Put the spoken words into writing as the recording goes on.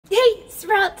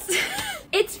Sprouts!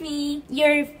 It's me,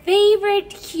 your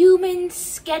favorite human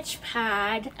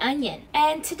sketchpad, Onion.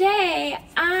 And today,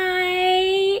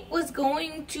 I was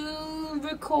going to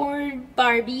record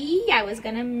Barbie. I was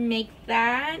gonna make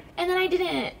that. And then I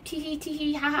didn't.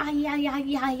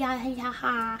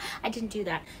 I didn't do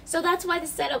that. So that's why the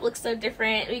setup looks so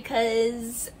different,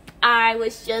 because I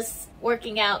was just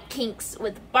working out kinks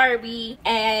with Barbie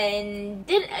and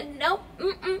nope,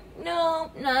 no,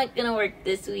 not gonna work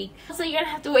this week. So you're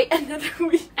gonna have to wait another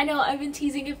week. I know I've been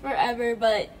teasing it forever,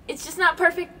 but it's just not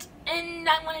perfect, and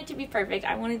I want it to be perfect.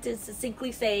 I wanted to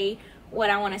succinctly say what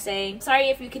I want to say. Sorry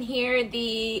if you can hear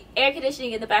the air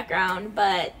conditioning in the background,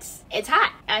 but it's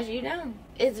hot, as you know.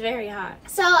 It's very hot.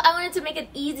 So I wanted to make an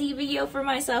easy video for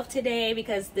myself today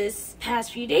because this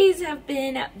past few days have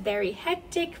been very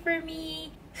hectic for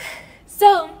me.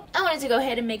 So I wanted to go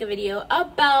ahead and make a video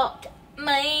about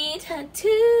my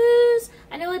tattoos.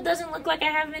 I know it doesn't look like I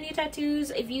have many tattoos.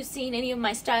 If you've seen any of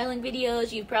my styling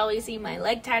videos, you've probably seen my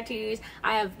leg tattoos.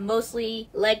 I have mostly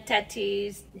leg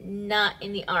tattoos, not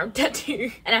in the arm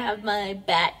tattoo. And I have my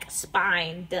back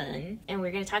spine done. And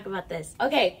we're gonna talk about this.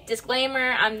 Okay,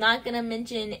 disclaimer, I'm not gonna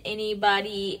mention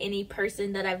anybody, any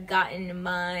person that I've gotten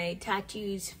my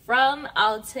tattoos from.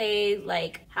 I'll say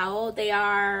like how old they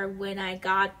are, when I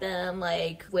got them,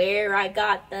 like where I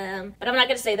got them. But I'm not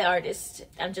gonna say the artist.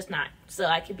 I'm just not. So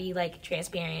I could be like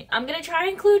transparent. I'm gonna try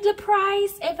to include the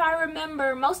price if I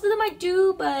remember. Most of them I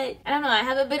do, but I don't know. I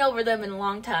haven't been over them in a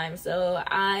long time, so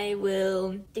I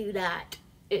will do that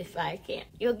if I can.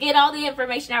 You'll get all the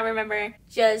information I remember,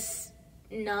 just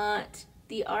not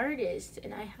the artist.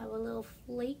 And I have a little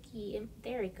flaky, and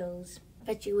there it goes.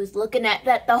 Bet you was looking at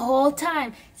that the whole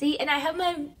time. See, and I have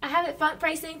it front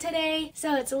facing today,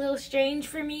 so it's a little strange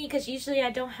for me because usually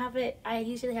I don't have it. I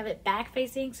usually have it back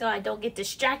facing, so I don't get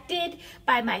distracted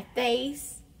by my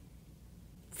face.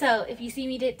 So if you see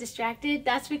me get distracted,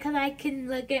 that's because I can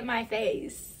look at my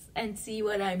face and see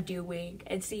what I'm doing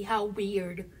and see how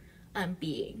weird I'm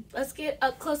being. Let's get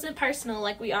up close and personal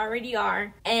like we already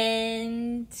are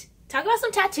and talk about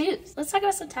some tattoos. Let's talk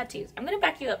about some tattoos. I'm gonna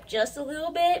back you up just a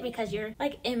little bit because you're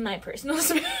like in my personal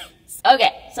space.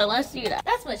 Okay, so let's do that.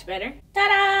 That's much better.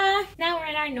 Ta-da! Now we're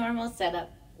in our normal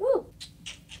setup. Woo!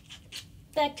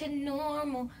 Back to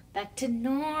normal, back to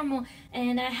normal.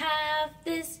 And I have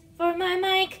this for my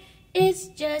mic. It's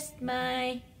just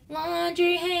my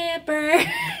laundry hamper.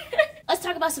 Let's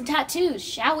talk about some tattoos,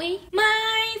 shall we?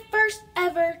 My first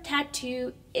ever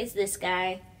tattoo is this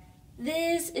guy.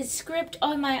 This is script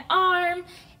on my arm.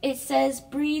 It says,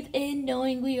 breathe in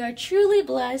knowing we are truly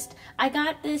blessed. I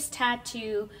got this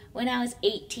tattoo when I was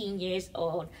 18 years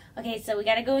old. Okay, so we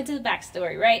gotta go into the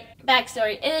backstory, right?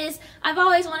 Backstory is, I've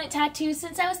always wanted tattoos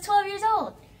since I was 12 years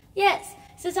old. Yes,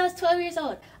 since I was 12 years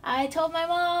old. I told my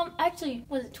mom, actually,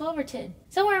 was it 12 or 10?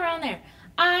 Somewhere around there.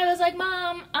 I was like,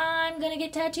 Mom, I'm gonna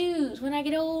get tattoos when I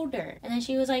get older. And then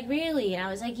she was like, really? And I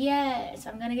was like, yes,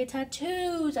 I'm gonna get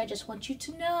tattoos. I just want you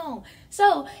to know.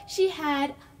 So she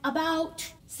had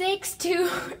about 6 to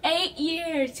 8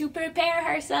 years to prepare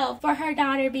herself for her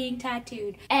daughter being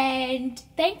tattooed. And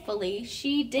thankfully,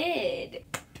 she did.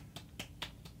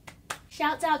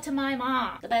 Shouts out to my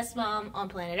mom, the best mom on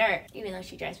planet Earth, even though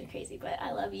she drives me crazy, but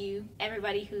I love you.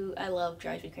 Everybody who I love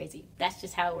drives me crazy. That's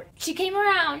just how it works. She came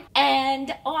around,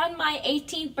 and on my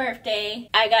 18th birthday,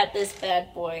 I got this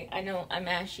bad boy. I know I'm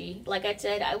ashy. Like I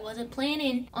said, I wasn't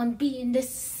planning on being this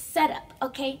setup,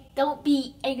 okay? Don't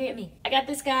be angry at me. I got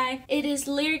this guy. It is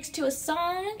lyrics to a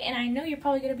song, and I know you're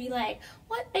probably gonna be like,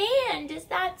 what band is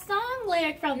that song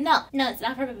lyric from? No, it's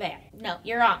not from a band. No,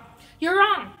 you're wrong. You're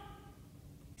wrong.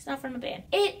 It's not from a band.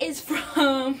 It is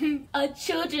from a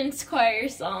children's choir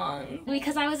song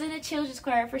because I was in a children's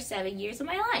choir for 7 years of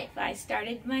my life. I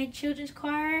started my children's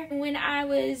choir when I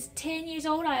was 10 years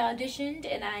old. I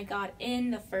auditioned and I got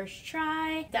in the first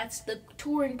try. That's the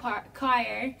touring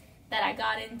choir that I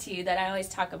got into that I always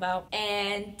talk about,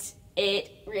 and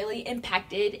it really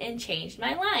impacted and changed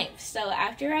my life. So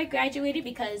after I graduated,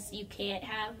 because you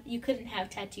couldn't have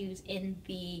tattoos in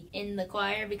the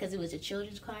choir because it was a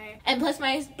children's choir, and plus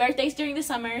my birthday's during the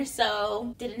summer,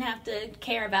 so didn't have to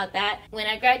care about that. When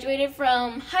I graduated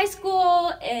from high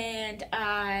school, and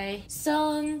I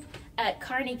sung at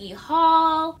Carnegie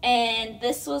Hall, and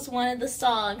this was one of the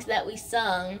songs that we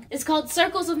sung. It's called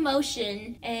Circles of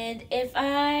Motion, and if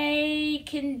I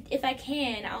can,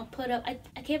 I'll put up,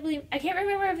 I can't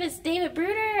remember if it's David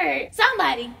Bruder or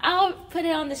somebody. I'll put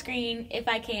it on the screen if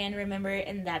I can remember it,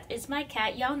 and that is my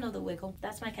cat. Y'all know the wiggle.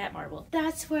 That's my cat Marble.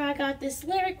 That's where I got this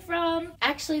lyric from.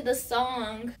 Actually, the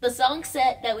song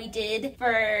set that we did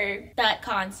for that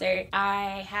concert,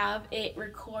 I have it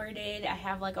recorded. I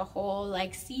have like a whole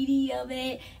like CD copy of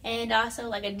it and also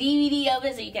like a DVD of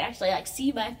it, so you can actually like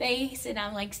see my face, and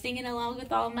I'm like singing along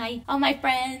with all my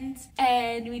friends.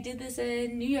 And we did this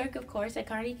in New York, of course, at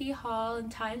Carnegie Hall in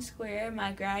Times Square,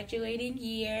 my graduating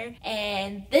year.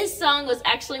 And this song was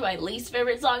actually my least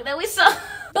favorite song that we sung.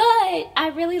 But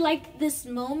I really liked this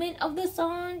moment of the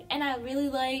song, and I really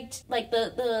liked like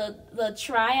the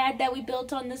triad that we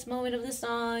built on this moment of the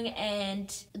song,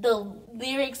 and the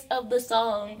lyrics of the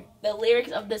song, the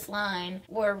lyrics of this line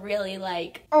were really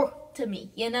like, oh, to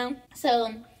me, you know?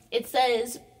 So it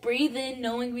says, breathe in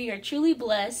knowing we are truly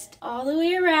blessed, all the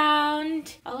way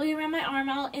around my arm.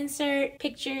 I'll insert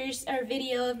pictures or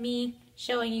video of me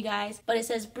showing you guys, but it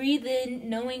says breathe in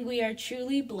knowing we are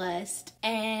truly blessed.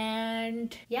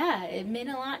 And yeah, it meant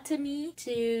a lot to me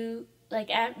to like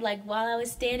while I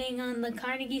was standing on the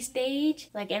Carnegie stage,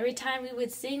 like every time we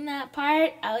would sing that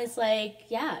part, I was like,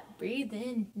 yeah, breathe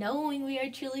in knowing we are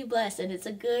truly blessed. And it's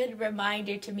a good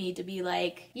reminder to me to be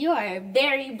like, you are a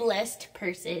very blessed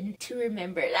person, to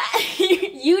remember that.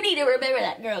 You need to remember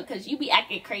that, girl, because you be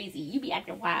acting crazy, you be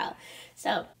acting wild.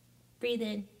 So breathe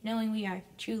in knowing we are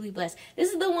truly blessed.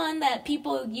 This is the one that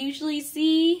people usually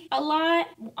see a lot.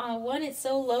 One, it's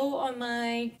so low on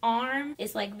my arm,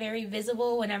 it's like very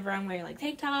visible whenever I'm wearing like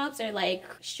tank tops or like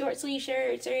short sleeve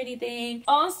shirts or anything.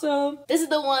 Also, this is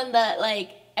the one that like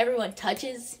everyone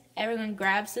touches, everyone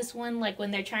grabs this one, like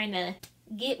when they're trying to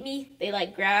get me, they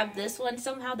like grab this one.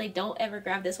 Somehow they don't ever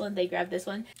grab this one, they grab this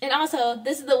one. And also,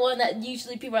 this is the one that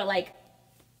usually people are like,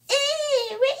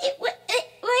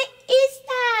 what is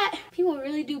that? People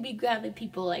really do be grabbing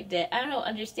people like that. I don't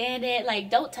understand it. Like,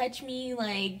 don't touch me.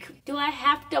 Like, do I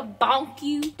have to bonk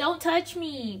you? Don't touch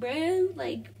me, bro.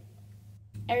 Like,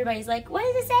 everybody's like, what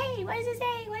does it say? What does it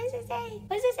say? What does it say?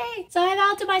 What does it say? So I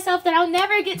vowed to myself that I'll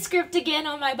never get script again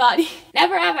on my body.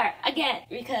 Never ever again,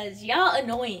 because y'all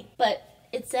annoying. But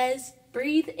it says,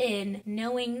 breathe in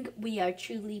knowing we are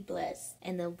truly blessed.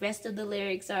 And the rest of the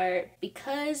lyrics are,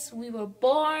 because we were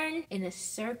born in a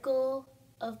circle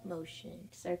of motion.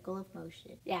 Circle of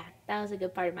motion. Yeah, that was a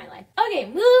good part of my life. Okay,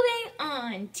 moving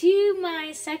on to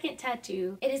my second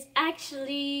tattoo. It is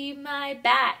actually my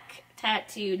back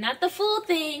tattoo, not the full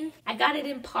thing. I got it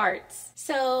in parts.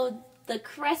 So the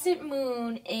crescent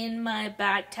moon in my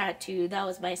back tattoo, that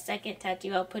was my second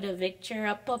tattoo. I'll put a picture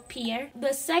up here.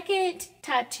 The second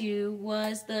tattoo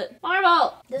was the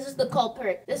marble. This is the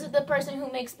culprit. This is the person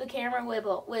who makes the camera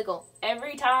wiggle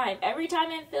every time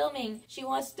I'm filming. She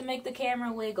wants to make the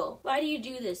camera wiggle. Why do you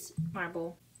do this,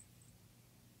 Marble?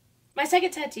 My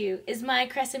second tattoo is my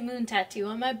crescent moon tattoo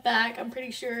on my back. I'm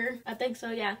pretty sure. I think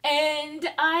so, yeah. And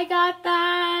I got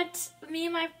that, me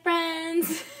and my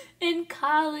friends in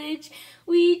college.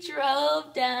 We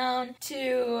drove down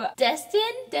to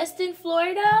Destin,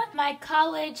 Florida. My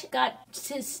college got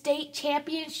to state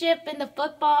championship in the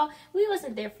football. We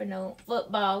wasn't there for no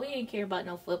football. We didn't care about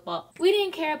no football.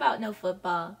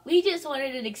 We just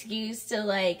wanted an excuse to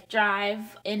like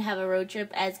drive and have a road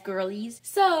trip as girlies.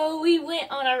 So we went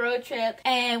on a road trip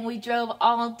and we drove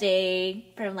all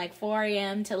day from like 4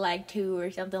 a.m. to like 2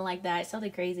 or something like that.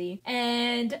 Something crazy.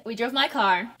 And we drove my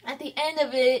car. At the end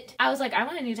of it, I was like, I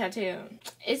want a new tattoo.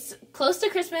 It's close to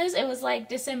Christmas. It was like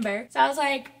December. So I was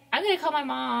like, I'm gonna call my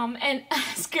mom and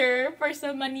ask her for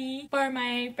some money for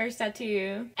my first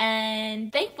tattoo.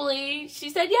 And thankfully, she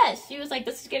said yes. She was like,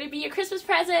 this is gonna be your Christmas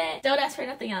present. Don't ask for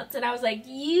nothing else. And I was like,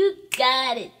 you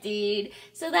got it, dude.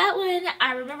 So that one,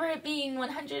 I remember it being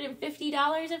 $150,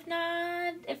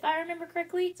 if I remember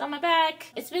correctly. It's on my back.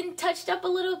 It's been touched up a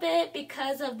little bit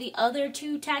because of the other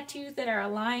two tattoos that are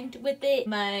aligned with it.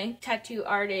 My tattoo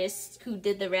artist who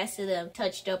did the rest of them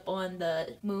touched up on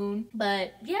the moon.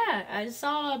 But yeah, I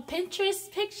saw a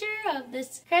Pinterest picture of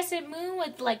this crescent moon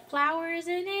with like flowers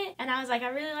in it, and I was like, I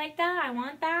really like that, I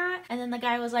want that. And then the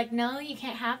guy was like, no, you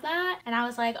can't have that. And I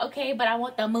was like, okay, but I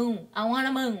want the moon, I want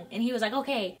a moon. And he was like,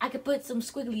 okay, I could put some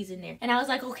squigglies in there. And I was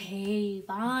like, okay,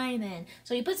 fine then.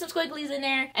 So he put some squigglies in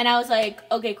there, and I was like,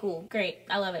 okay, cool, great,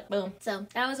 I love it, boom. So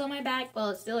that was on my back.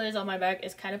 Well, it still is on my back.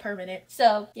 It's kind of permanent.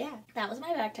 So yeah, that was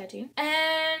my back tattoo.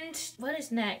 And what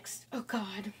is next? Oh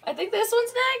god, I think this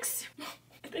one's next.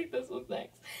 I think this one's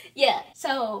next. Yeah,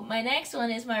 so my next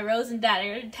one is my Rose and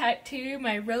Dagger tattoo.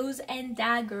 My Rose and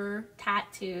Dagger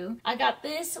tattoo. I got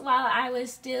this while I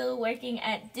was still working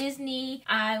at Disney.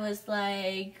 I was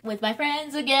like with my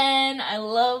friends again. I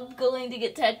love going to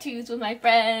get tattoos with my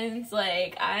friends.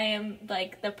 Like, I am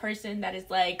like the person that is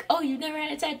like, oh, you never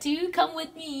had a tattoo? Come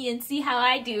with me and see how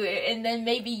I do it, and then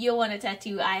maybe you'll want a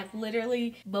tattoo. I have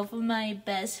literally, both of my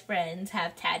best friends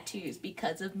have tattoos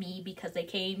because of me, because they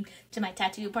came to my tattoo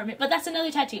tattoo apartment, but that's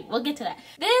another tattoo. We'll get to that.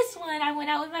 This one, I went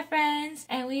out with my friends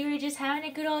and we were just having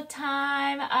a good old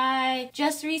time. I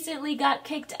just recently got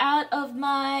kicked out of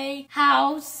my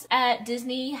house at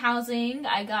Disney housing.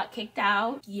 I got kicked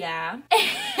out, yeah.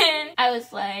 And I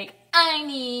was like, I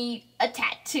need a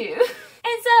tattoo.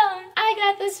 And so I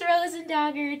got this Rose and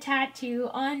Dagger tattoo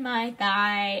on my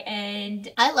thigh, and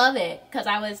I love it because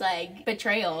I was like,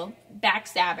 betrayal,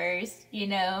 backstabbers, you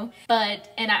know.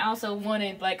 And I also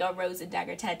wanted like a Rose and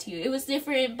Dagger tattoo. It was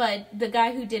different, but the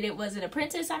guy who did it was an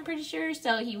apprentice, I'm pretty sure.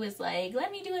 So he was like,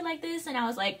 let me do it like this. And I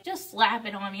was like, just slap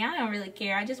it on me. I don't really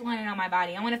care. I just want it on my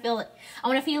body. I want to feel it. I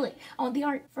want to feel it. I want the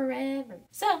art forever.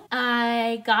 So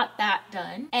I got that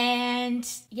done. And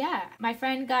yeah, my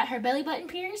friend got her belly button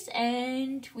pierced,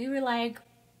 and we were like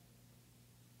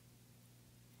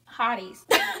hotties.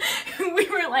 We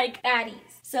were like baddies.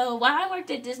 So while I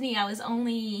worked at Disney, I was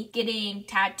only getting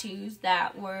tattoos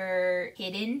that were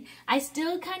hidden. I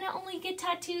still kind of only get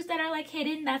tattoos that are like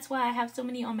hidden. That's why I have so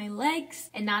many on my legs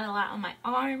and not a lot on my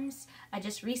arms. I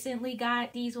just recently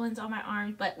got these ones on my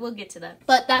arms, but we'll get to them.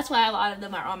 But that's why a lot of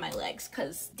them are on my legs,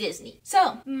 because Disney.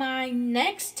 So my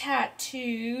next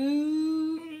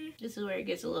tattoo, this is where it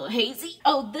gets a little hazy.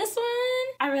 Oh, this one,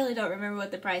 I really don't remember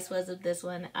what the price was of this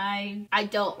one. I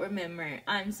don't remember.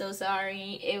 I'm so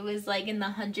sorry. It was like in the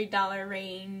 $100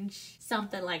 range,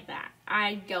 something like that.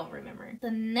 I don't remember.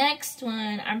 The next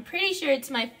one, I'm pretty sure it's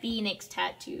my Phoenix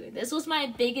tattoo. This was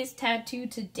my biggest tattoo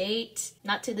to date.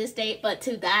 Not to this date, but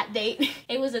to that date.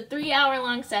 It was a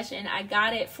 3-hour-long session. I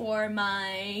got it for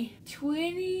my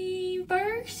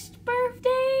 21st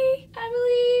birthday,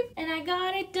 I believe. And I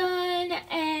got it done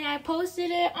and I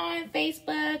posted it on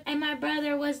Facebook. And my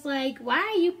brother was like, why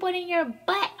are you putting your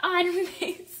butt on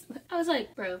Facebook? I was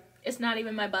like, bro, it's not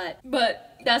even my butt.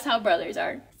 But that's how brothers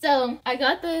are. So I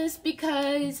got this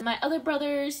because my other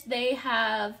brothers, they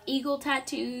have eagle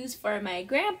tattoos for my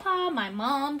grandpa, my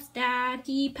mom's dad.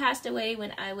 He passed away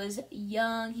when I was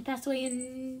young. He passed away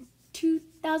in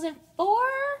 2004,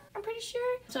 I'm pretty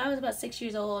sure. So I was about 6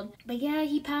 years old. But yeah,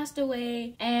 he passed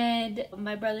away, and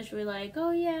my brothers were like,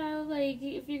 oh yeah, like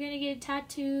if you're gonna get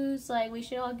tattoos, like we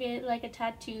should all get like a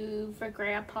tattoo for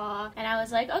grandpa. And I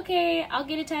was like, okay, I'll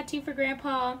get a tattoo for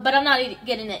grandpa, but I'm not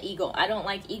getting an eagle. I don't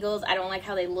like eagles. I don't like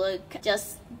how they look.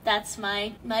 Just that's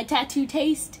my tattoo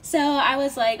taste. So I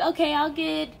was like, okay, I'll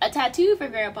get a tattoo for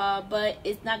grandpa, but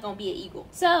it's not gonna be an eagle.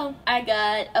 So I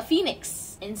got a phoenix.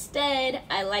 Instead,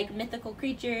 I like mythical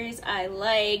creatures. I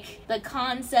like the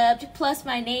concept. Plus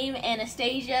my name,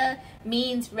 Anastasia,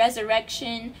 means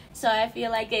resurrection. So I feel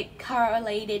like it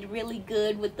correlated really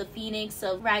good with the phoenix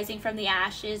of rising from the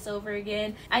ashes over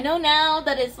again. I know now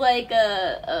that it's like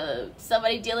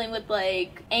somebody dealing with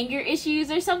like anger issues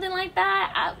or something like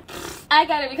that. I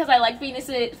got it because I like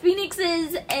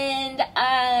phoenixes, and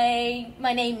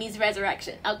my name means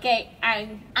resurrection. Okay,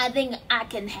 I think I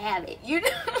can have it, you know.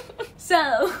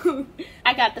 So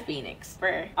I got the phoenix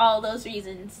for all those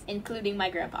reasons, including my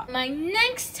grandpa. My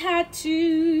next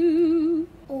tattoo.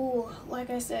 Oh, like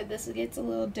I said, this gets a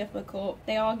little difficult.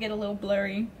 They all get a little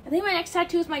blurry. I think my next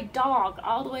tattoo is my dog,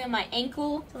 all the way on my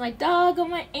ankle. So my dog on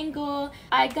my ankle.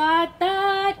 I got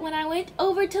that when I went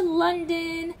over to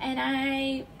London, and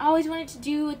I always wanted to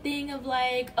do a thing of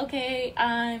like, okay,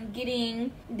 I'm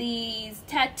getting these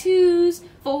tattoos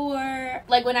for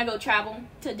like when I go travel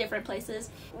to different places.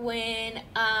 When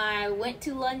I went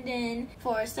to London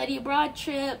for a study abroad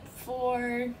trip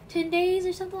for 10 days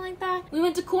or something like that, we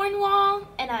went to Cornwall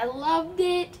and I loved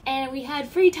it, and we had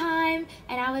free time,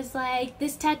 and I was like,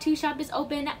 this tattoo shop is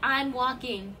open, I'm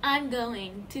walking, I'm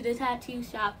going to the tattoo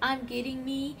shop, I'm getting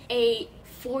me a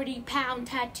 40-pound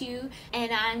tattoo,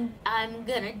 and I'm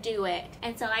gonna do it.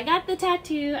 And so I got the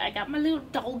tattoo, I got my little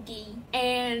doggy,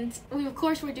 and we of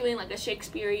course were doing like a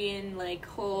Shakespearean like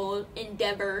whole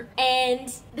endeavor,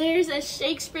 and there's a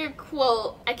Shakespeare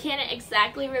quote. I can't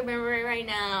exactly remember it right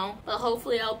now, but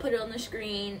hopefully I'll put it on the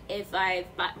screen if I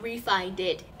re-find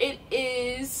it. It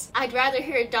is, I'd rather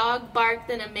hear a dog bark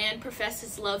than a man profess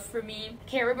his love for me.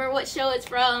 Can't remember what show it's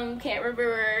from, can't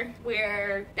remember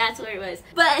where, that's where it was,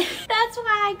 but that's why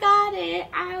I got it.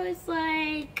 I was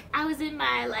like, I was in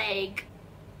my like,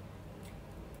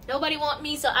 nobody want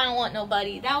me, so I don't want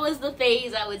nobody. That was the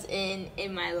phase I was in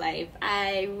my life.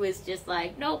 I was just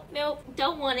like, nope,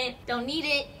 don't want it, don't need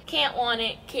it, can't want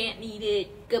it, can't need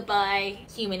it, goodbye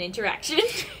human interaction.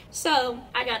 So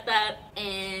I got that,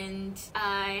 and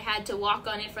I had to walk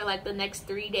on it for like the next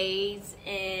 3 days,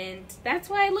 and that's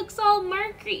why it looks all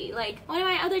marky. Like, one of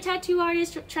my other tattoo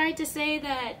artists tried to say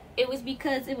that it was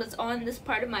because it was on this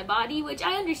part of my body, which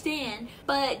I understand,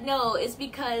 but no, it's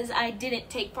because I didn't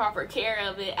take proper care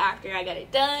of it after I got it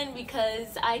done,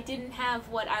 because I didn't have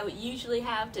what I would usually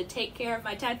have to take care of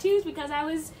my tattoos, because I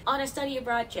was on a study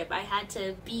abroad trip. I had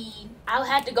to be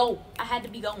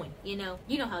going, you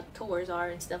know how tours are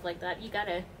and stuff like that.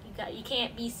 You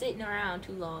can't be sitting around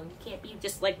too long. You can't be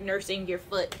just like nursing your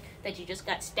foot that you just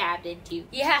got stabbed into.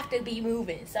 You have to be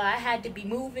moving. So I had to be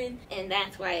moving, and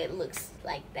that's why it looks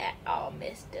like that, all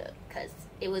messed up, because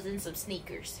it was in some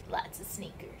sneakers. Lots of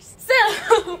sneakers.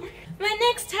 So my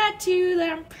next tattoo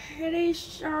that I'm pretty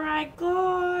sure I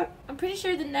got, I'm pretty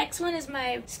sure the next one is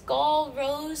my skull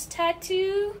rose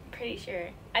tattoo. I'm pretty sure.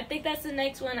 I think that's the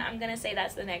next one. I'm gonna say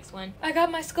that's the next one. I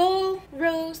got my skull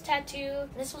rose tattoo.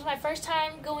 This was my first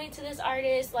time going to this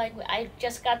artist. Like, I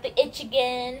just got the itch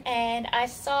again, and I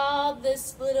saw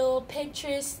this little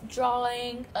Pinterest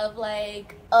drawing of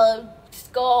like a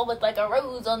skull with like a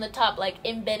rose on the top, like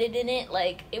embedded in it.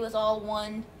 Like, it was all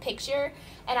one picture,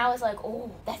 and I was like,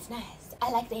 oh, that's nice. I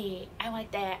like that. I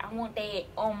like that. I want that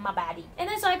on my body. And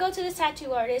then so I go to this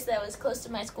tattoo artist that was close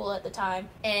to my school at the time.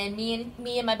 And me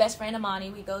and my best friend Amani,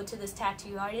 we go to this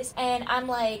tattoo artist. And I'm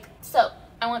like, so,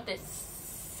 I want this.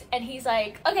 And he's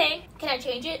like, okay, can I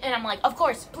change it? And I'm like, of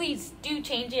course, please do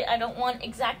change it. I don't want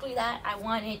exactly that. I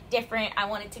want it different. I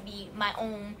want it to be my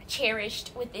own,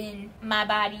 cherished within my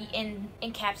body and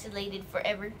encapsulated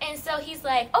forever. And so he's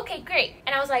like, okay, great.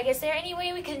 And I was like, is there any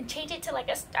way we can change it to like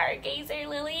a stargazer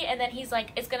lily? And then he's like,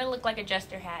 it's gonna look like a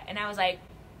jester hat. And I was like,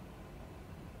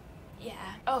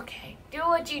 yeah, okay, do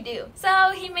what you do.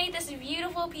 So he made this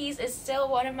beautiful piece. It's still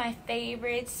one of my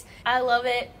favorites. I love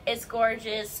it. It's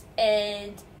gorgeous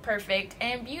and perfect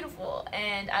and beautiful,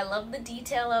 and I love the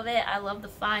detail of it. I love the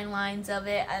fine lines of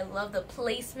it. I love the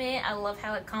placement. I love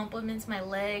how it complements my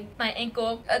leg, my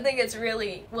ankle. I think it's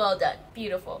really well done.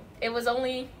 Beautiful. It was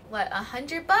only, what,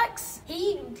 $100?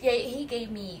 He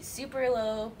gave me super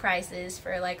low prices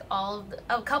for like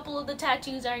a couple of the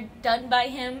tattoos are done by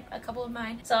him, a couple of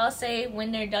mine, so I'll say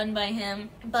when they're done by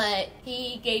him, but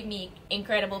he gave me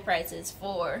incredible prices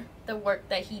for the work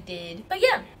that he did. But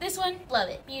yeah, this one, love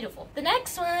it. Beautiful. The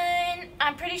next one,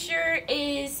 I'm pretty sure,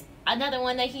 is another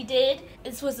one that he did.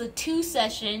 This was a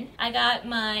 2-session. I got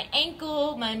my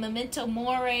ankle, my memento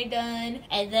mori done,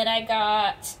 and then I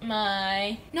got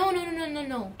my... No.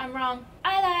 I'm wrong.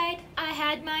 I lied. I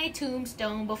had my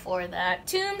tombstone before that.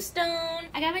 Tombstone.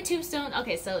 I got my tombstone.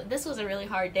 Okay, so this was a really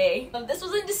hard day. This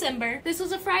was in December. This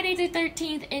was a Friday the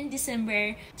 13th in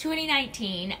December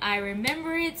 2019. I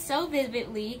remember it so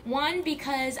vividly. One,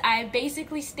 because I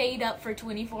basically stayed up for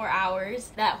 24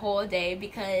 hours that whole day,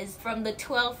 because from the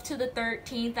 12th to the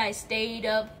 13th, I stayed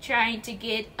up trying to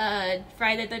get a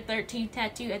Friday the 13th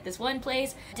tattoo at this one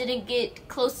place. Didn't get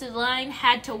close to the line.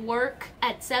 Had to work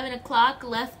at 7 o'clock.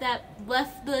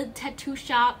 Left the tattoo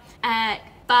shop at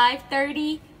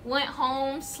 5:30, went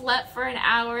home, slept for an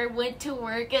hour, went to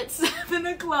work at 7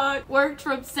 o'clock, worked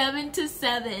from 7 to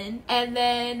 7, and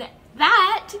then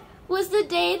that was the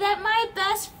day that my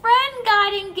best friend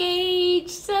got engaged.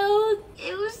 So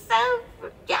it was so,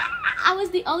 yeah, I was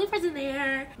the only person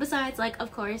there besides, like,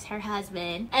 of course, her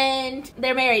husband, and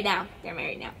they're married now.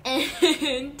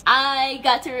 And I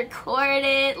got to record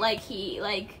it. Like, he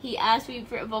asked me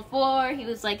for before. He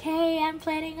was like, hey, I'm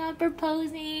planning on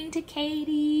proposing to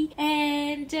Katie,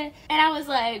 and I was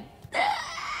like,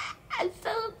 I'm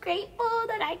so grateful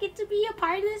that I get to be a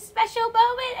part of this special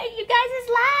moment in you guys'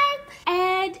 life.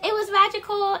 And it was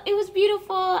magical. It was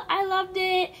beautiful. I loved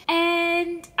it.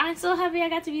 And I'm so happy I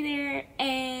got to be there.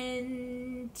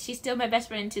 And she's still my best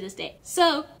friend to this day.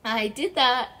 So I did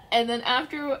that. And then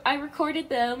after I recorded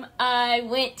them, I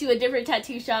went to a different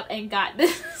tattoo shop and got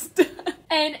this done.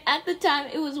 And at the time,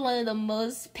 it was one of the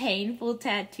most painful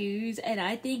tattoos, and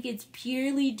I think it's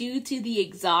purely due to the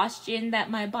exhaustion that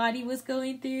my body was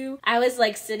going through. I was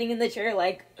like sitting in the chair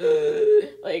like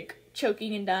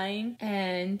choking and dying.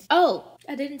 And oh,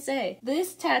 I didn't say,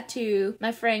 this tattoo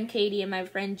my friend Katie and my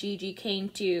friend Gigi came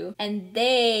to, and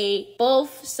they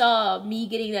both saw me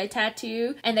getting that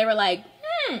tattoo, and they were like,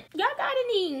 y'all got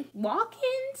any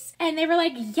walk-ins? And they were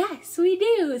like, yes, we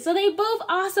do. So they both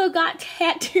also got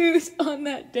tattoos on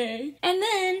that day. And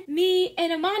then me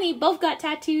and Amani both got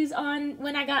tattoos on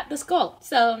when I got the skull.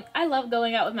 So I love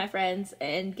going out with my friends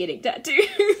and getting tattoos.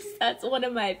 That's one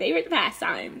of my favorite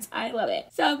pastimes. I love it.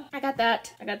 So I got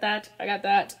that.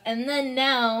 And then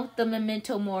now the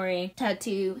Memento Mori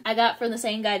tattoo I got from the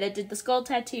same guy that did the skull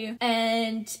tattoo.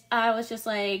 And I was just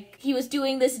like, he was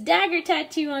doing this dagger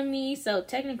tattoo on me. So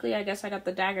technically I guess I got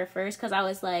the dagger first because I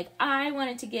was like, I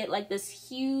wanted to get like this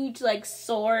huge like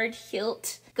sword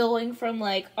hilt going from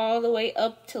like all the way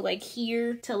up to like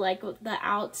here to like the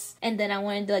outs, and then I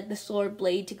wanted like the sword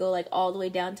blade to go like all the way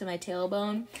down to my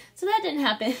tailbone. So that didn't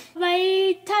happen.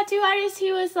 My tattoo artist,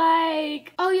 he was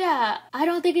like, oh yeah, I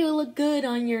don't think it would look good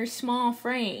on your small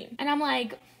frame. And I'm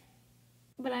like,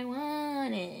 but I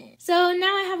want it. So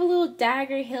now I have a little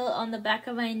dagger hilt on the back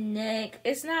of my neck.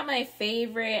 It's not my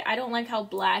favorite. I don't like how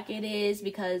black it is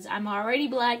because I'm already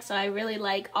black, so I really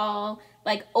like all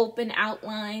like open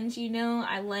outlines, you know?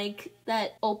 I like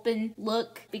that open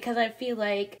look because I feel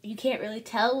like you can't really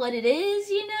tell what it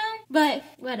is, you know? But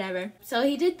whatever. So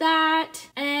he did that,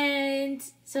 and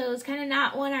so it was kind of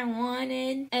not what I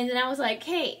wanted. And then I was like,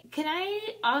 hey, can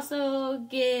I also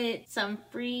get some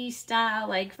freestyle,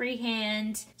 like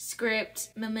freehand script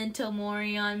Memento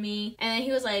Mori on me? And then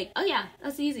he was like, oh yeah,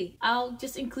 that's easy. I'll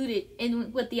just include it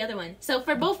in with the other one. So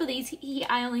for both of these,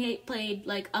 I only paid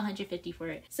like $150 for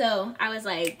it. So I was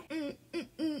like,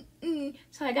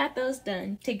 So I got those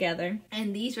done together.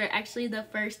 And these were actually the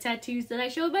first tattoos that I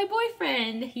showed my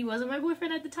boyfriend. He wasn't my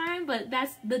boyfriend at the time, but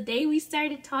that's the day we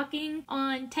started talking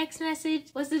on text message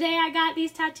was the day I got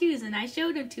these tattoos, and I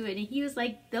showed him to it, and he was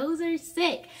like, those are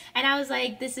sick. And I was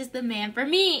like, this is the man for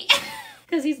me.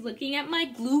 Because he's looking at my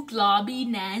glue globby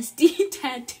nasty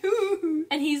tattoo.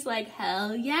 And he's like,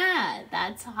 hell yeah,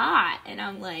 that's hot. And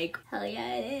I'm like, hell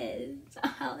yeah, it is.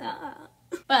 Hell yeah.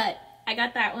 But I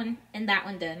got that one and that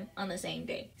one done on the same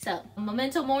day. So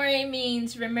Memento Mori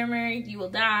means remember you will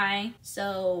die.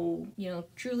 So, you know,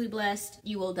 truly blessed,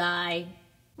 you will die.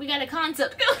 We got a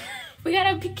concept. We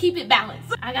gotta keep it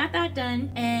balanced. I got that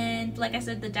done, and like I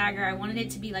said, the dagger, I wanted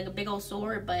it to be like a big old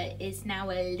sword, but it's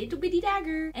now a little bitty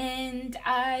dagger, and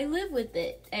I live with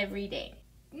it every day.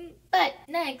 But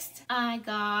next, I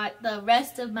got the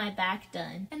rest of my back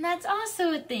done, and that's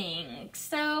also a thing.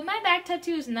 So my back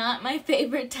tattoo is not my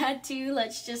favorite tattoo.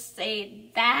 Let's just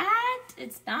say that.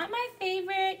 It's not my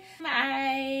favorite.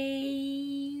 I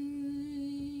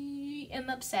am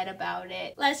upset about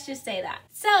it. Let's just say that.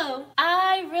 So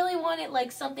I really wanted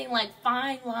like something like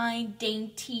fine line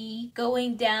dainty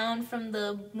going down from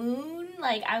the moon.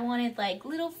 Like I wanted like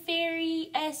little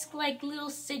fairy-esque like little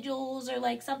sigils, or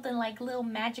like something like little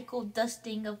magical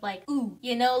dusting of like ooh,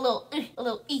 you know, a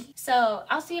little e. So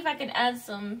I'll see if I can add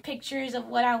some pictures of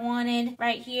what I wanted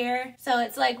right here. So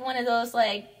it's like one of those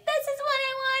like, this is what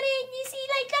I wanted. You see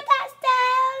like the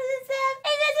pastels and stuff,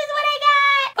 and this is what I got.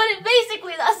 But it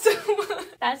basically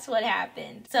that's what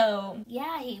happened. So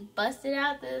yeah, he busted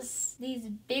out these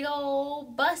big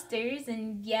old busters,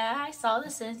 and yeah, I saw the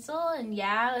stencil, and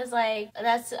yeah, I was like,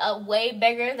 that's way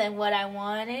bigger than what I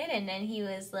wanted. And then he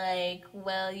was like,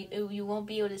 well, you won't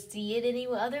be able to see it any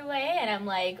other way. And I'm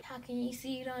like, how can you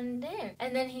see it on there?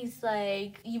 And then he's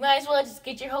like, you might as well just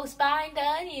get your whole spine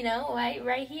done, you know,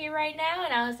 right here, right now.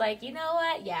 And I was like, you know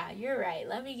what? Yeah, you're right.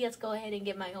 Let me just go ahead and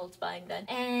get my whole spine done.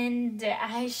 And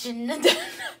I shouldn't have done.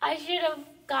 I should have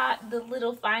got the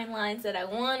little fine lines that I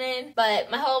wanted,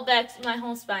 but my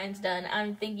whole spine's done.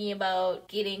 I'm thinking about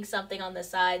getting something on the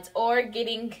sides or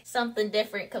getting something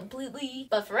different completely,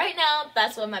 but for right now,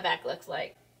 that's what my back looks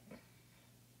like.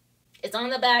 It's on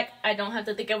the back. I don't have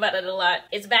to think about it a lot.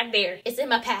 It's back there. It's in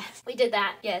my past. We did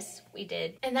that. Yes, we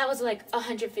did. And that was like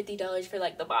 $150 for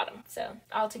like the bottom. So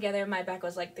altogether, my back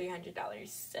was like $300.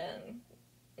 So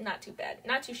not too bad.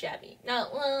 Not too shabby. No,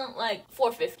 well, like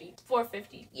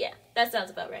 $450. Yeah, that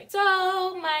sounds about right. So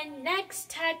my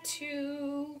next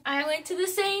tattoo, I went to the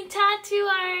same tattoo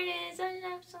artist. I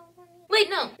have so funny. Wait,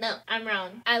 no, I'm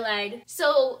wrong. I lied.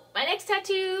 So my next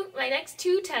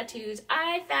two tattoos,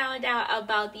 I found out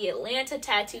about the Atlanta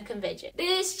Tattoo Convention.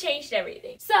 This changed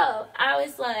everything. So I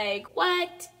was like,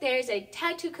 what? There's a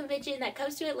tattoo convention that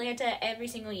comes to Atlanta every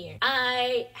single year.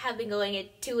 I have been going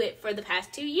to it for the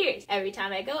past 2 years. Every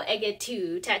time I I go, I get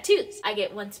 2 tattoos. I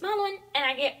get 1 small one and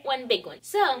I get 1 big one.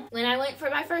 So when I went for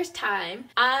my first time,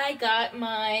 I got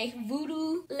my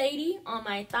voodoo lady on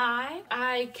my thigh.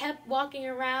 I kept walking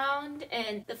around,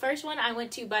 and the first one I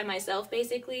went to by myself,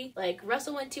 basically. Like,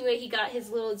 Russell went to it, he got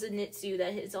his little zenitsu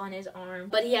that is on his arm,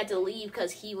 but he had to leave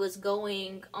because he was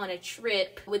going on a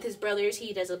trip with his brothers.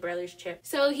 He does a brothers trip.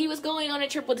 So he was going on a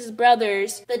trip with his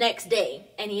brothers the next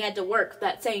day, and he had to work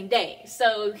that same day.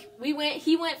 So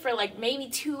he went for like maybe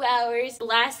 2 hours,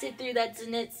 blasted through that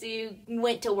zenitsu,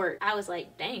 went to work. I was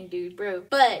like, dang, dude, bro.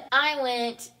 But I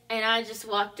went and I just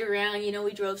walked around. You know,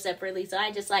 we drove separately, so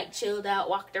I just like chilled out,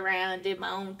 walked around, did my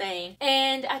own thing.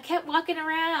 And I kept walking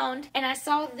around and I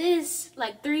saw this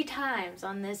like 3 times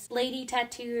on this lady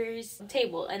tattooer's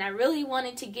table. And I really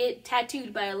wanted to get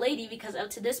tattooed by a lady because up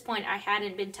to this point I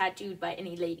hadn't been tattooed by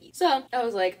any lady. So I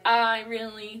was like,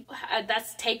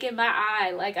 that's taking my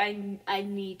eye. Like, I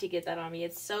need to get that on me.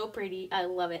 It's so pretty. I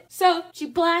love it. So she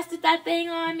blasted that thing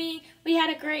on me. We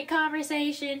had a great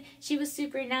conversation. She was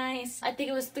super nice. I think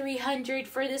it was $300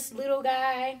 for this little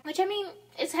guy, which, I mean,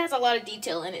 it has a lot of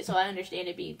detail in it, so I understand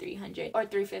it being $300 or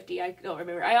 $350. I don't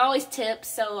remember. I always tip,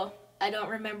 so I don't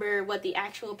remember what the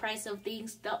actual price of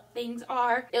things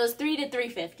are. It was $300 to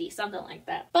 $350, something like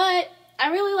that. But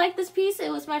I really like this piece.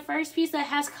 It was my first piece that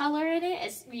has color in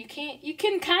it. You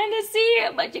can kind of see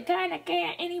it, but you kind of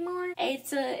can't anymore.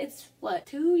 It's what,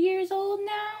 2 years old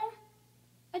now,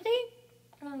 I think.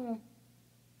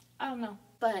 I don't know,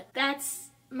 but that's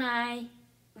my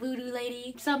voodoo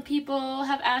lady. Some people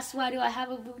have asked, why do I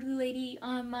have a voodoo lady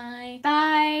on my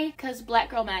thigh? Because black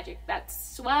girl magic.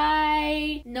 That's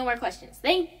why. No more questions.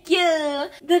 Thank you.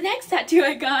 The next tattoo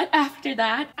I got after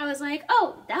that, I was like,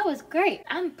 oh, that was great.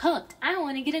 I'm pumped. I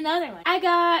want to get another one. I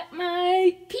got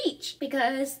my peach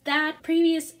because that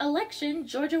previous election,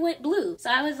 Georgia went blue.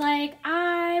 So I was like,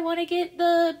 I want to get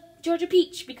the Georgia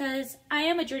peach because I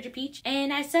am a Georgia peach,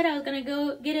 and I said I was gonna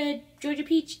go get a Georgia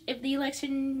peach if the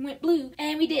election went blue,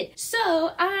 and we did.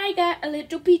 So I got a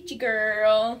little peachy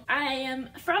girl. I am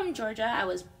from Georgia. I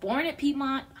was born at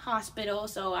Piedmont Hospital,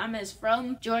 so I'm as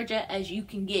from Georgia as you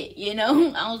can get, you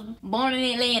know? I was born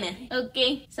in Atlanta,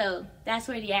 okay? So that's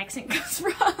where the accent comes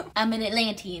from. I'm an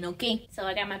Atlantean, okay? So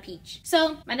I got my peach.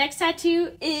 So my next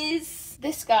tattoo is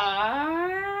this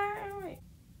guy.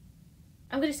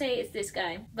 I'm gonna say it's this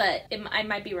guy, but I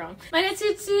might be wrong. My next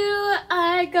tattoo,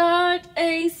 I got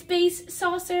a space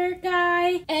saucer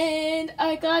guy, and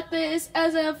I got this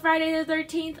as a Friday the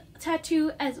 13th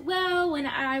tattoo as well when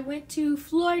I went to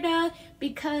Florida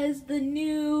because the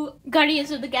new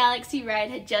Guardians of the Galaxy ride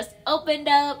had just opened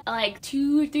up like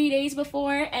 2 or 3 days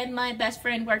before, and my best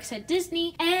friend works at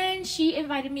Disney and she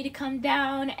invited me to come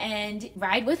down and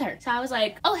ride with her. So I was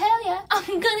like, oh hell yeah,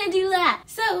 I'm gonna do that.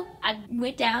 So I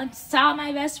went down, saw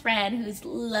my best friend who's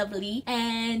lovely,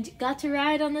 and got to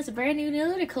ride on this brand new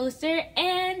roller coaster,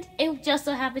 and it just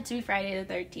so happened to be Friday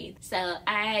the 13th. So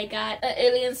I got an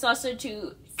alien saucer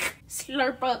to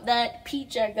slurp up that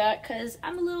peach I got because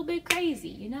I'm a little bit crazy,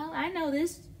 you know? I know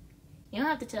this. You don't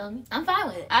have to tell me. I'm fine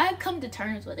with it. I've come to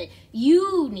terms with it.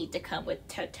 You need to come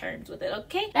to terms with it,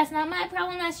 okay? That's not my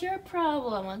problem. That's your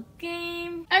problem, okay?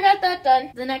 I got that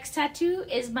done. The next tattoo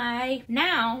is my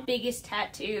now biggest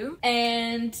tattoo,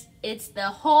 and it's the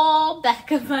whole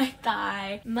back of my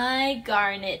thigh, my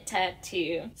garnet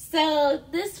tattoo. So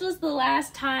this was the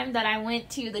last time that I went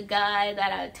to the guy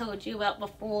that I told you about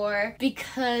before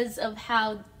because of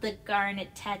how the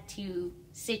garnet tattoo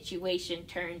situation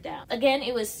turned out. Again,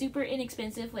 it was super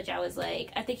inexpensive, which I was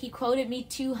like, I think he quoted me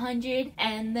 $200,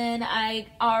 and then I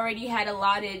already had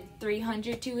allotted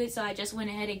 $300 to it, so I just went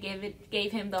ahead and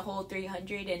gave him the whole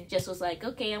 $300 and just was like,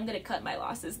 okay, I'm gonna cut my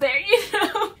losses there, you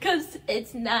know, because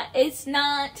it's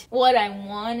not what I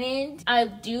wanted. I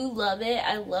do love it.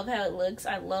 I love how it looks.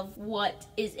 I love what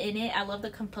is in it. I love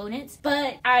the components,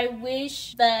 but I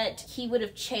wish that he would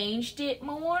have changed it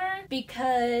more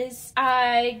because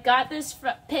I got this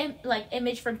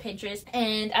image from Pinterest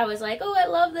and I was like, oh, I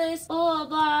love this, blah, blah,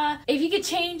 blah. If you could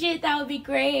change it, that would be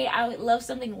great. I would love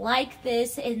something like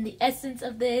this in the essence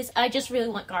of this. I just really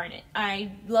want garnet.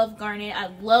 I love garnet. I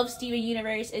love Steven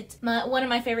Universe. It's one of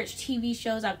my favorite TV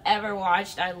shows I've ever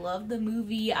watched. I love the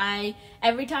movie.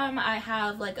 Every time I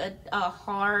have like a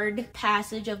hard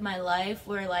passage of my life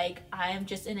where like I am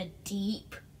just in a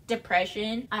deep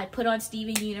depression, I put on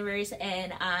Steven Universe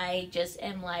and I just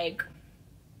am like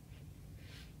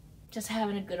just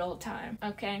having a good old time,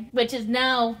 okay? Which is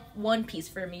now One Piece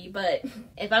for me, but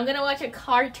if I'm gonna watch a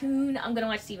cartoon, I'm gonna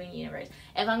watch Steven Universe.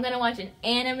 If I'm gonna watch an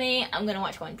anime, I'm gonna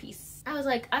watch One Piece. I was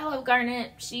like, I love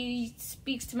Garnet. She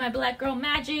speaks to my black girl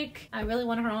magic. I really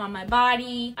want her on my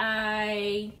body.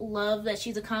 I love that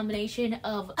she's a combination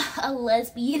of a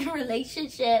lesbian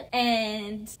relationship,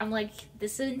 and I'm like,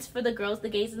 this is for the girls, the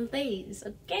gays, and the theys.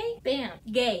 Okay? Bam.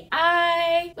 Gay.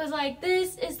 I was like,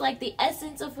 this is like the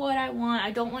essence of what I want.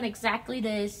 I don't want exactly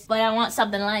this, but I want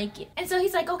something like it. And so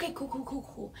he's like, okay,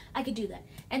 cool. I could do that.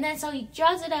 And then so he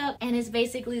draws it up, and it's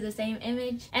basically the same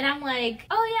image. And I'm like,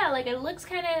 oh yeah, like it looks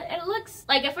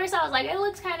like, at first I was like, it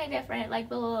looks kind of different, like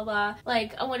blah, blah, blah.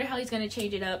 Like, I wonder how he's gonna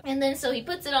change it up. And then so he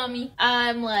puts it on me.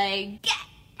 I'm like,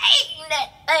 dang,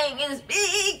 that thing is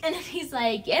big. And then he's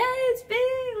like, yeah, it's big,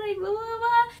 like blah, blah,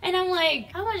 blah. And I'm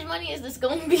like, how much money is this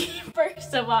gonna be?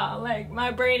 First of all, like,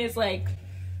 my brain is like,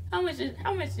 how much is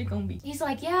it gonna be? He's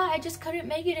like, yeah, I just couldn't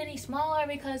make it any smaller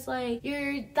because like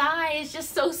your thigh is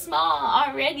just so small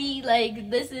already. Like,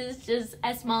 this is just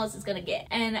as small as it's gonna get.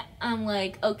 And I'm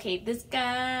like, okay, this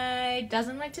guy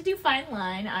doesn't like to do fine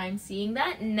line. I'm seeing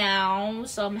that now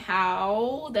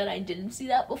somehow that I didn't see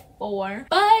that before.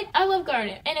 But I love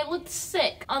Garnet, and it looked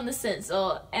sick on the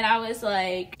stencil. And I was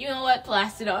like, you know what?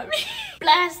 Blast it on me.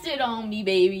 Blast it on me,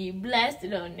 baby. Blast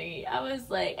it on me. I was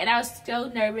like, and I was so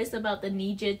nervous about the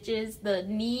knee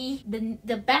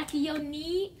the back of your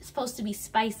knee is supposed to be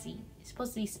spicy. It's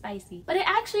supposed to be spicy, but it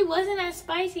actually wasn't as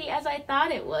spicy as I thought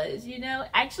it was, you know?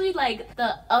 Actually, like,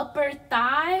 the upper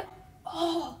thigh,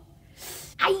 oh,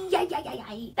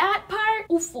 that part,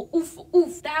 oof,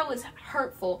 that was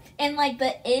hurtful. And like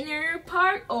the inner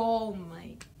part, oh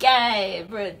my god,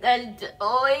 bro, that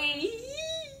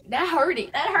hurt it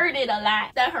a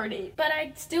lot. That hurt it. But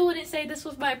I still wouldn't say this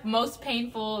was my most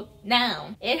painful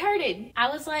now. It hurted. I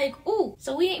was like, ooh,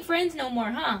 so we ain't friends no more,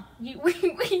 huh?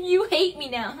 You hate me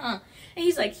now, huh? And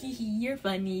he's like, hee hee, you're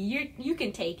funny. You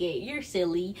can take it. You're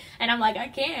silly. And I'm like, I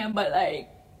can, but like,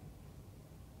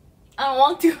 I don't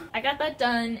want to. I got that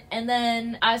done, and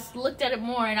then I looked at it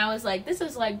more, and I was like, this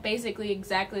is like basically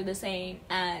exactly the same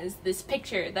as this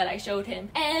picture that I showed him.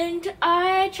 And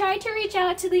I tried to reach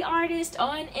out to the artist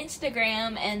on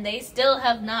Instagram, and they still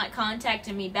have not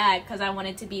contacted me back, because I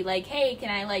wanted to be like, hey,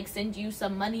 can I like send you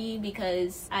some money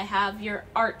because I have your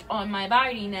art on my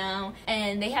body now?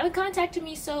 And they haven't contacted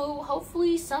me, so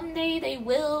hopefully someday they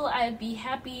will. I'd be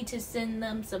happy to send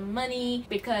them some money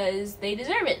because they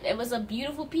deserve it. It was a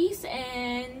beautiful piece,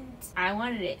 and I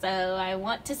wanted it, so I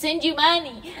want to send you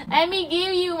money. Let me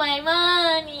give you my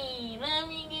money. Let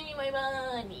me give you my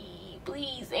money.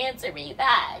 Please answer me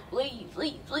back. Please.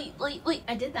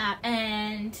 I did that,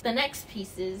 and the next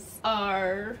pieces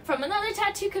are from another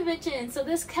tattoo convention. So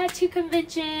this tattoo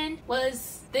convention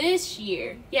was this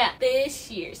year. Yeah, this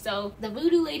year. So the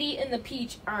Voodoo Lady and the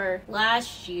Peach are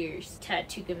last year's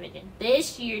tattoo convention.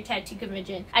 This year tattoo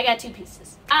convention, I got two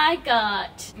pieces. I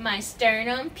got my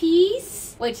sternum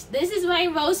piece, which this is my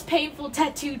most painful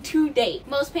tattoo to date.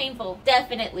 Most painful,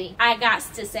 definitely. I got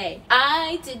to say,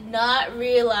 I did not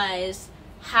realize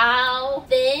how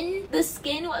thin the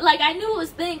skin was. Like, I knew it was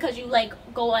thin because you like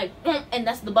go like and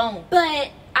that's the bone,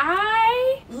 but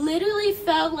I literally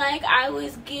felt like I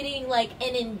was getting like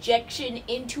an injection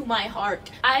into my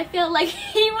heart. I felt like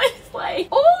he was like,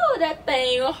 oh, that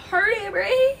thing hurted,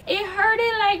 right? It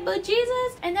hurted like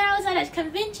bejesus. And then I was at a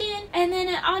convention, and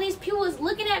then all these people was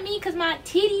looking at me because my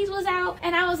titties was out,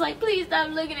 and I was like, please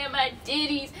stop looking at my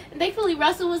titties. And thankfully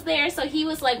Russell was there, so he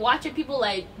was like watching people,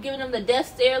 like giving them the death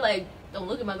stare, like, don't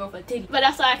look at my girlfriend's titty. But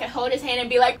that's why I could hold his hand and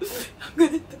be like, I'm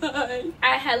gonna die.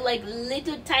 I had like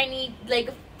little tiny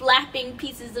like flapping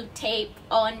pieces of tape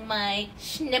on my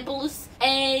schnipples,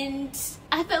 and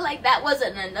I felt like that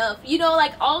wasn't enough. You know,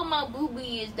 like all my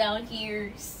boobie is down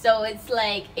here, so it's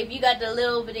like if you got the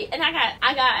little bit, and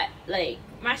I got like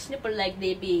my snipple like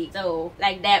that big, so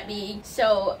like that big.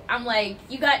 So I'm like,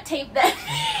 you got tape that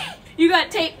you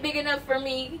got tape big enough for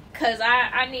me, cause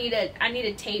I need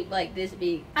a tape like this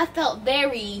big. I felt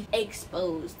very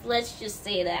exposed. Let's just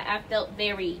say that I felt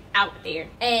very out there,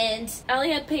 and I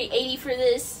only had to pay $80 for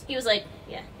this. He was like,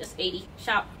 yeah, just 80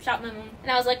 shop minimum,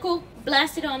 and I was like, cool,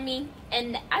 blast it on me.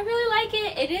 And I really like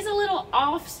it. It is a little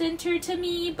off center to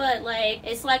me, but like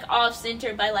it's like off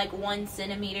center by like 1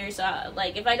 centimeter. So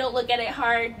like if I don't look at it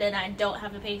hard, then I don't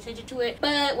have to pay attention to it.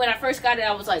 But when I first got it,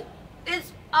 I was like,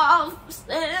 it's off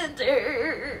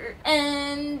center.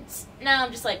 And now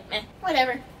I'm just like, meh,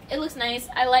 whatever. It looks nice.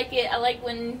 I like it. I like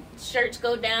when shirts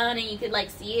go down and you could like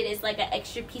see it. It's like an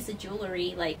extra piece of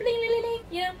jewelry. Like, bling, bling, bling.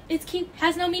 You know, it's cute.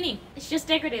 Has no meaning. It's just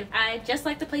decorative. I just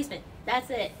like the placement. That's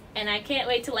it. And I can't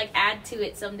wait to like add to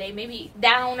it someday. Maybe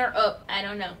down or up. I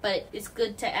don't know. But it's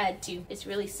good to add to. It's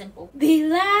really simple. The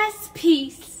last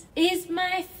piece is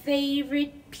my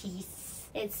favorite piece.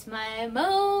 It's my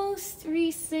most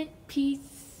recent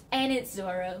piece. And it's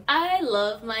Zorro. I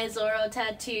love my Zorro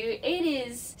tattoo. It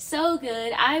is so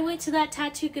good. I went to that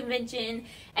tattoo convention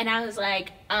and I was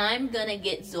like, I'm gonna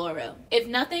get Zorro. If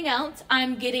nothing else,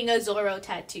 I'm getting a Zorro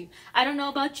tattoo. I don't know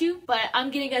about you, but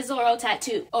I'm getting a Zorro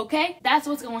tattoo, okay? That's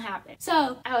what's gonna happen.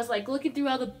 So I was like looking through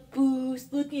all the booths,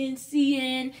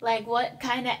 seeing like what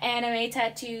kind of anime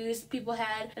tattoos people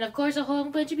had. And of course, a whole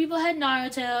bunch of people had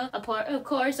Naruto. Of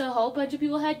course, a whole bunch of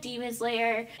people had Demon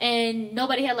Slayer. And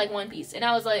nobody had like One Piece. And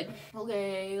I was like,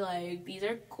 okay, like these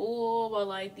are cool, but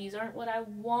like these aren't what I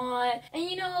want. And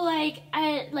you know,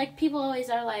 like people always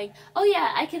are like, oh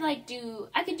yeah, I can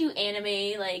do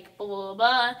anime, like blah blah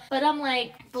blah. But I'm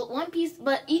like,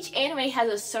 but each anime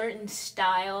has a certain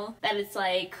style that it's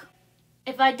like,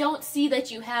 if I don't see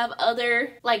that you have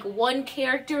other, like one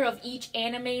character of each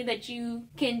anime that you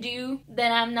can do,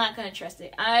 then I'm not gonna trust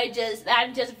it. I'm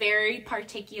just very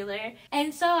particular.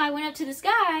 And so I went up to this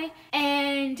guy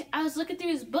and I was looking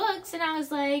through his books and I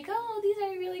was like, oh, these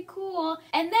are really cool.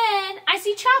 And then I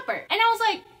see Chopper and I was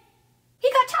like,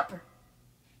 he got Chopper.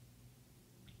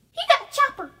 He got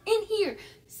Chopper in here.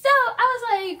 So I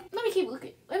was like, let me keep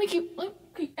looking.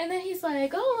 And then he's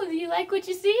like, oh, do you like what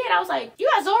you see? And I was like, you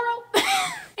got Zorro?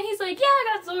 And he's like, yeah,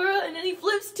 I got Zorro. And then he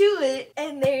flips to it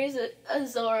and there's a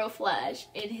Zorro flash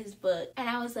in his book. And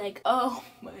I was like, oh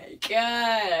my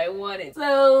God, I want it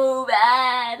so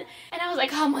bad. And I was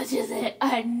like, how much is it?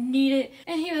 I need it.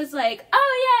 And he was like,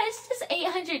 oh yeah, it's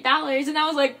just $800. And I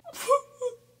was like,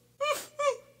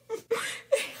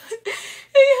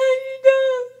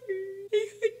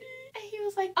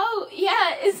 like, oh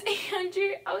yeah, it's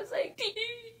 800. I was like, do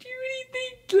you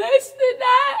anything less than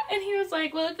that? And he was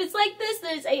like, well, if it's like this,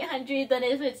 then it's 800. Then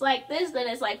if it's like this, then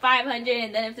it's like 500.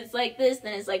 And then if it's like this,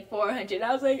 then it's like 400.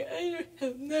 I was like, I don't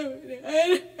have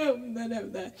none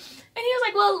of that. And he was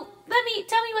like, well,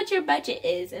 tell me what your budget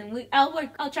is, and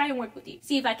I'll try and work with you,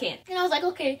 see if I can. And I was like,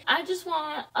 okay, I just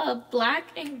want a black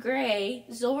and gray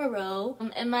Zorro,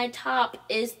 and my top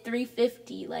is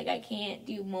 $350. Like, I can't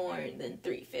do more than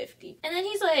 $350. And then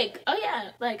he's like, oh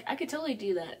yeah, like I could totally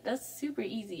do that. That's super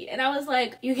easy. And I was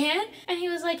like, you can? And he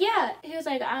was like, yeah. He was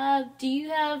like, do you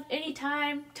have any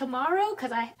time tomorrow?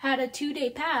 Cause I had a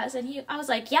 2-day pass. And I was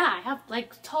like, yeah,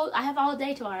 I have all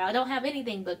day tomorrow. I don't have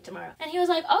anything booked tomorrow. And he was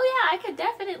like, oh yeah, I could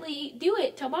definitely do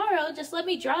it tomorrow. Just let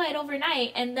me draw it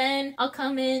overnight and then I'll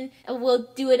come in and we'll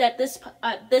do it at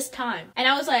this time. And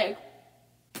I was like,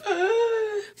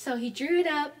 so he drew it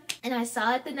up and I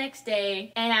saw it the next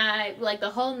day, and I, like, the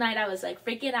whole night I was like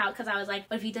freaking out because I was like,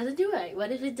 what if he doesn't do it right?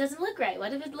 What if it doesn't look right?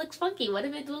 What if it looks funky? What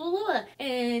if it blah, blah, blah?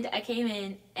 And I came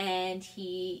in and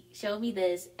he showed me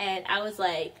this and I was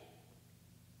like,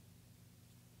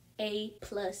 A++.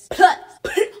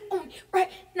 Put it on me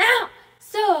right now.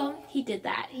 So he did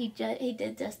that. He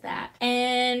did just that.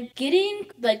 And getting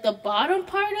like the bottom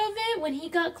part of it when he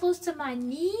got close to my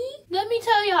knee, let me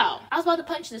tell y'all, I was about to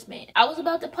punch this man. I was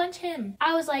about to punch him.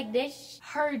 I was like, this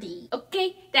hurty,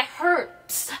 okay? That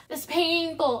hurts. That's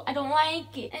painful. I don't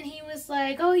like it. And he was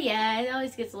like, oh yeah, it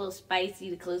always gets a little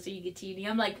spicy the closer you get to your knee.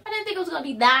 I'm like, I didn't think it was gonna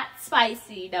be that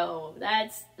spicy. No,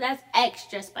 that's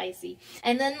extra spicy.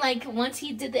 And then like once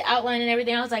he did the outline and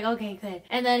everything, I was like, okay, good.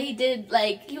 And then he did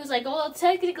like, he was like, oh, well,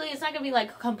 technically it's not gonna be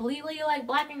like completely like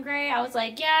black and gray. I was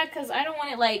like, yeah, because I don't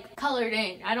want it like colored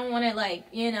in. I don't want it like,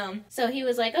 you know. So he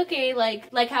was like, okay,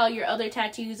 like how your other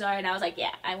tattoos are. And I was like,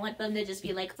 yeah, I want them to just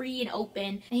be like free and open.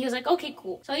 And he was like, okay,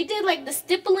 cool. So he did like the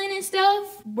stippling and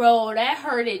stuff. Bro, that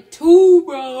hurted too,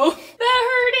 bro.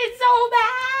 That hurted so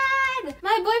bad.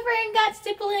 My boyfriend got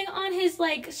stippling on his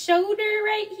like shoulder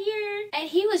right here, and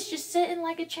he was just sitting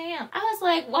like a champ. I was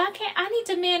like, why can't I need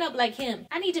to man up like him?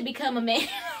 I need to become a man.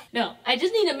 No, I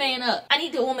just need to man up. I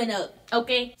need to woman up.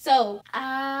 Okay, so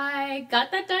I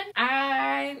got that done.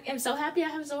 I am so happy I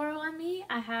have Zorro on me.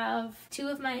 I have 2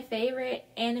 of my favorite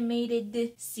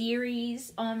animated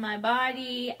series on my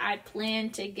body. I plan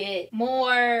to get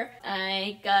more.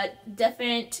 I got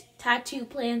different tattoo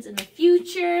plans in the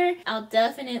future. I'll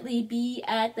definitely be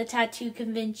at the tattoo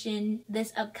convention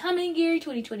this upcoming year,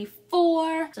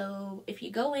 2024. So if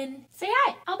you go in, say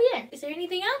hi. I'll be there. Is there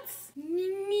anything else?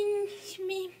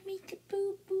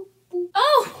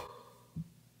 Oh!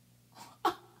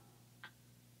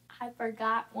 I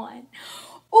forgot one.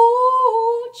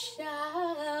 Ooh,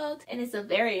 child. And it's a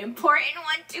very important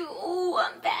one too. Ooh,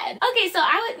 I'm bad. Okay, so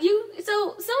I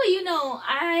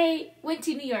went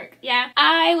to New York. Yeah.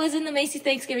 I was in the Macy's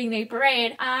Thanksgiving Day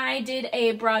Parade. I did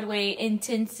a Broadway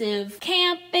intensive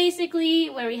camp,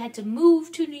 basically, where we had to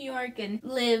move to New York and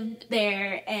live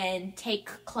there and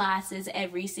take classes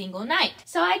every single night.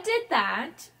 So I did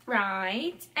that.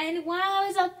 Right, and while I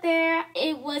was up there,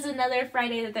 was another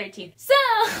Friday the 13th. So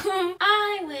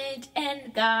I went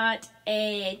and got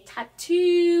a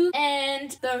tattoo,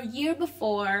 and the year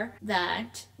before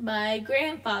that, my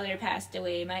grandfather passed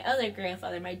away. My other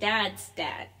grandfather, my dad's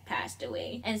dad, passed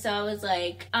away. And so I was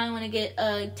like, I want to get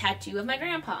a tattoo of my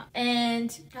grandpa.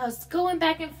 And I was going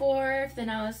back and forth, and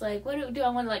I was like, what do I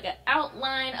want, like an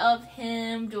outline of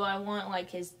him? Do I want like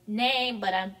his name?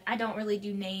 But I don't really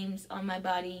do names on my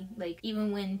body. Like,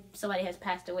 even when somebody has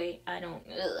passed away, I don't.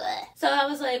 Ugh. So I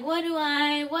was like, what am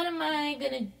I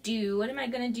gonna do? What am I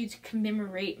gonna do to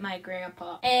commemorate my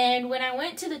grandpa? And when I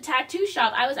went to the tattoo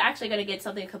shop, I was actually gonna get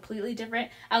something completely different.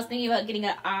 I was thinking about getting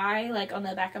an eye like on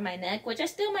the back of my neck, which I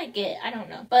still might get, I don't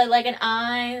know, but like an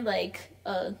eye, like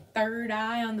a third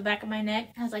eye on the back of my neck.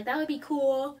 I was like, that would be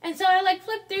cool. And so I like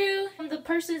flipped through the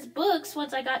person's books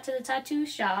once I got to the tattoo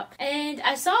shop, and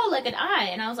I saw like an eye,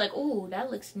 and I was like, oh, that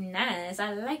looks nice,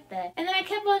 I like that. And then I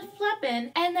kept on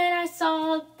flipping, and then I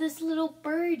saw this little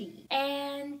birdie,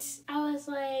 and I was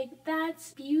like,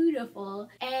 that's beautiful.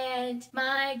 And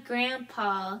my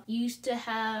grandpa used to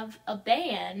have a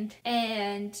band,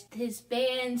 and his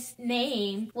band's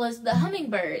name was the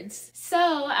Hummingbirds. So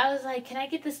I was like, can I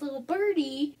get this little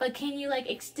birdie, but can you like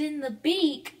extend the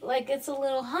beak like it's a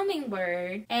little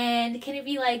hummingbird, and can it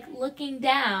be like looking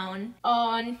down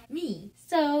on me?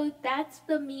 So that's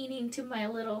the meaning to my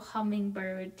little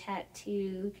hummingbird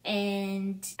tattoo,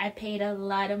 and I paid a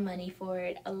lot of money for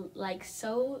it. Like,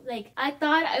 so, like, I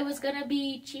thought it was gonna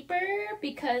be cheaper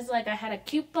because like I had a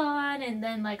coupon, and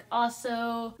then like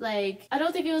also like I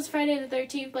don't think it was Friday the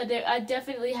 13th, but I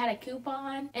definitely had a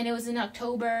coupon, and it was in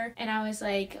October, and I was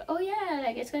like, oh yeah,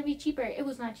 like it's gonna be cheaper. It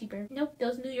was not cheaper. Nope,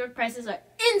 those New York prices are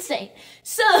insane.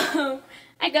 So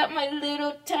I got my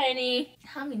little tiny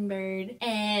hummingbird,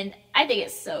 and I think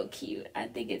it's so cute. I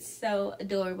think it's so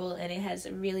adorable, and it has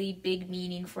a really big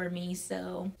meaning for me.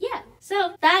 So yeah,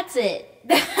 so that's it.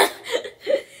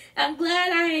 I'm glad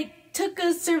I took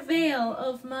a surveil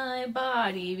of my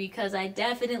body because I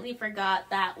definitely forgot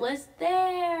that was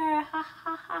there. Ha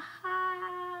ha ha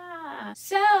ha.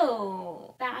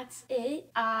 So that's it.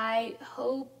 I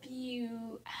hope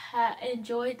you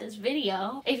enjoyed this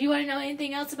video. If you want to know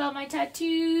anything else about my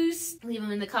tattoos, leave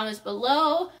them in the comments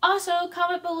below. Also,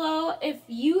 comment below if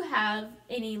you have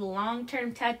any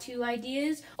long-term tattoo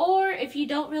ideas, or if you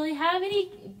don't really have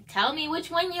any, tell me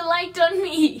which one you liked on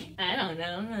me. I don't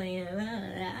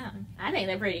know. I think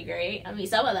they're pretty great. I mean,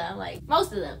 some of them, like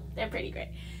most of them, they're pretty great.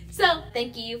 So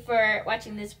thank you for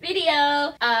watching this video.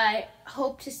 I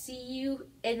hope to see you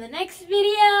in the next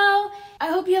video. I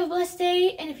hope you have a blessed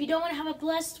day, and if you don't want to have a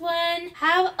blessed one,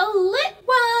 have a lit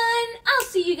one. I'll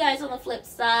see you guys on the flip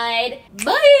side.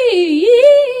 Bye.